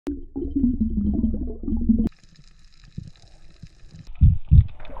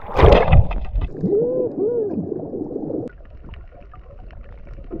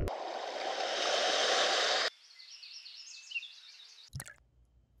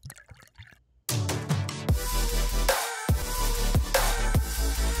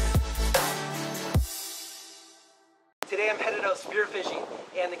spearfishing,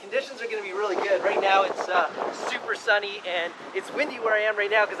 and the conditions are going to be really good. Right now it's super sunny and it's windy where I am right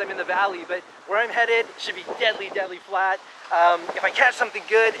now because I'm in the valley, but where I'm headed should be deadly flat. If I catch something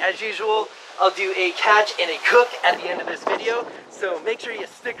good, as usual, I'll do a catch and a cook at the end of this video, so make sure you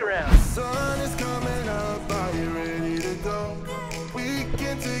stick around. Sun is coming up, are you ready to go? We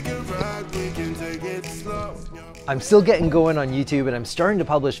can take a ride, we can take it slow. I'm still getting going on YouTube and I'm starting to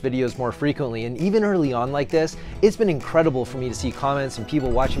publish videos more frequently, and even early on like this, it's been incredible for me to see comments and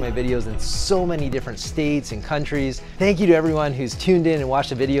people watching my videos in so many different states and countries. Thank you to everyone who's tuned in and watched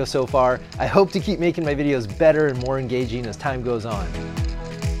the video so far. I hope to keep making my videos better and more engaging as time goes on.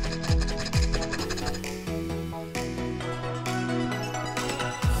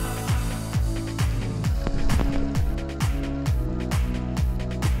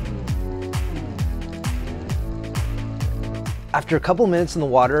 After a couple minutes in the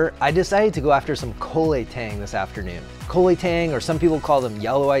water, I decided to go after some Kole Tang this afternoon. Kole Tang, or some people call them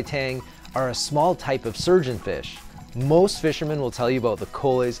yellow-eye tang, are a small type of surgeonfish. Most fishermen will tell you about the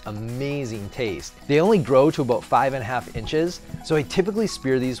Kole's amazing taste. They only grow to about 5.5 inches, so I typically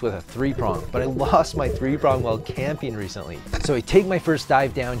spear these with a 3-prong, but I lost my 3-prong while camping recently. So I take my first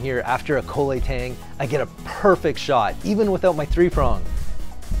dive down here after a Kole Tang. I get a perfect shot, even without my 3-prong.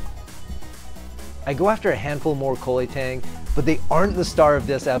 I go after a handful more Kole Tang, but they aren't the star of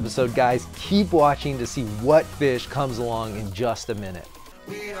this episode, guys. Keep watching to see what fish comes along in just a minute.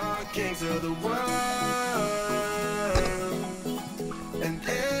 We are kings of the world, and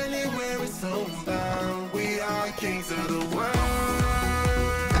anywhere it's homebound. We are kings of the world,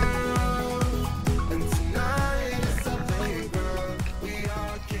 and tonight is a playground. We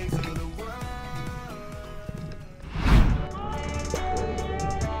are kings of the world.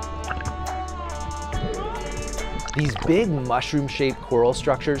 These big mushroom-shaped coral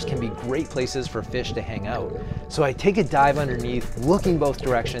structures can be great places for fish to hang out. So I take a dive underneath, looking both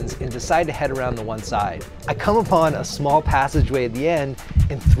directions, and decide to head around the one side. I come upon a small passageway at the end,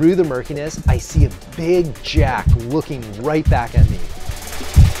 and through the murkiness, I see a big jack looking right back at me.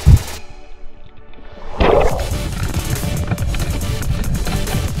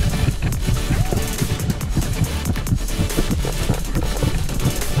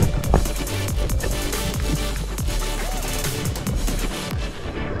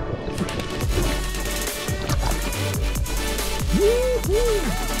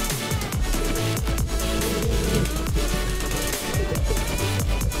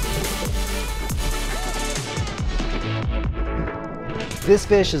 This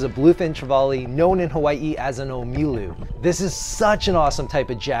fish is a Bluefin Trevally, known in Hawaii as an Omilu. This is such an awesome type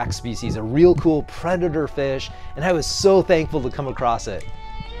of jack species, a real cool predator fish, and I was so thankful to come across it.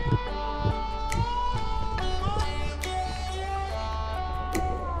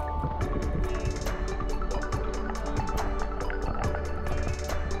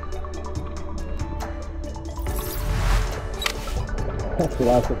 That's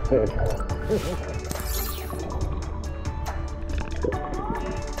lots of fish.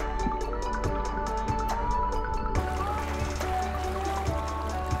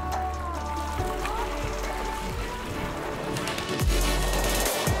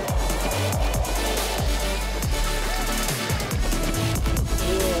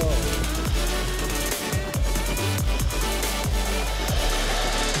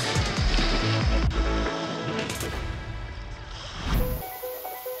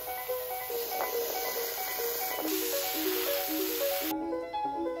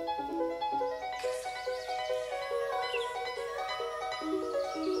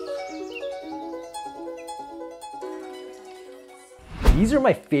 These are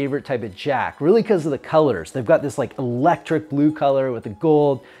my favorite type of jack, really because of the colors. They've got this like electric blue color with the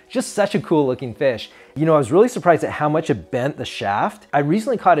gold, just such a cool looking fish. You know, I was really surprised at how much it bent the shaft. I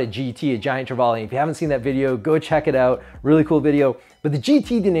recently caught a GT, a giant trevally. If you haven't seen that video, go check it out. Really cool video. But the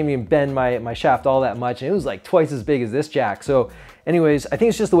GT didn't even bend my shaft all that much, and it was like twice as big as this jack. So anyways, I think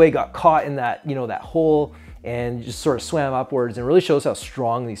it's just the way it got caught in that, you know, that hole and just sort of swam upwards, and it really shows how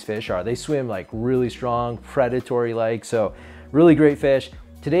strong these fish are. They swim like really strong, predatory like, so really great fish.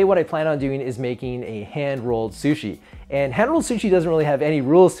 Today what I plan on doing is making a hand-rolled sushi. And hand-rolled sushi doesn't really have any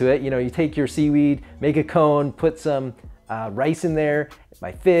rules to it. You know, you take your seaweed, make a cone, put some rice in there,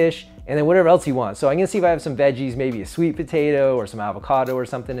 my fish, and then whatever else you want. So I'm gonna see if I have some veggies, maybe a sweet potato or some avocado or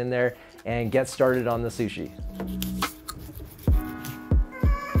something in there, and get started on the sushi.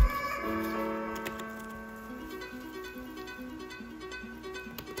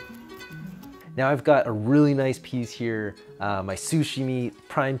 Now I've got a really nice piece here, my sushi meat,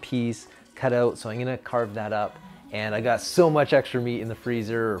 prime piece, cut out, so I'm gonna carve that up. And I got so much extra meat in the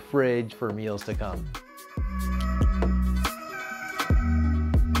freezer or fridge for meals to come.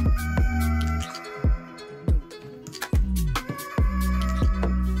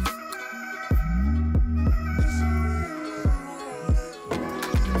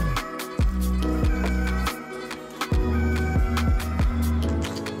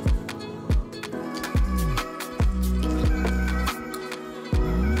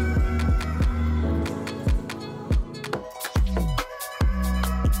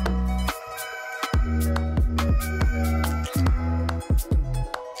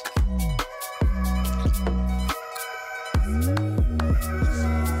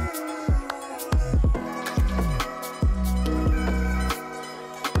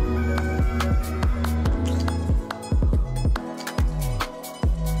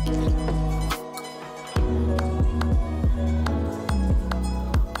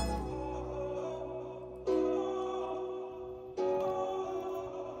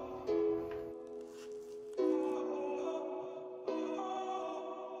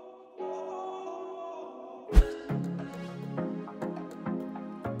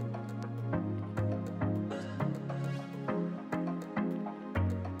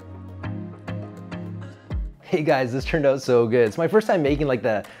 Hey guys, this turned out so good. It's my first time making like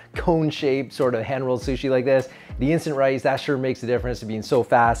the cone-shaped sort of hand-rolled sushi like this. The instant rice, that sure makes a difference to being so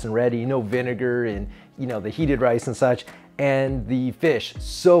fast and ready. No vinegar and, you know, the heated rice and such. And the fish,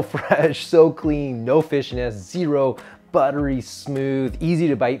 so fresh, so clean, no fishiness, zero, buttery, smooth, easy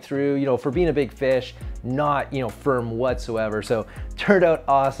to bite through. You know, for being a big fish, not, you know, firm whatsoever. So turned out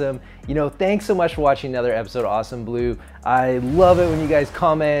awesome. You know, thanks so much for watching another episode of AwesomeBlue. I love it when you guys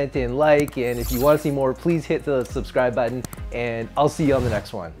comment and like, and if you want to see more, please hit the subscribe button, and I'll see you on the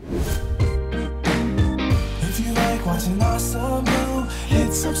next one. If you like watching AwesomeBlue,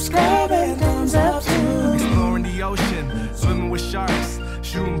 hit subscribe and thumbs up too. Exploring the ocean, swimming with sharks,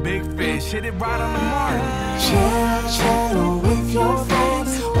 shooting big fish, hit it right on the mark. Share our channel with your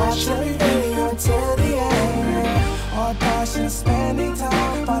friends, watch every video until the end. Our passion, spending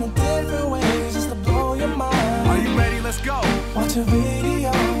time, finding different ways just to blow your mind. Are you ready? Let's go. Watch a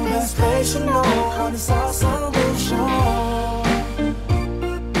video, best place you know on this AwesomeBlue show.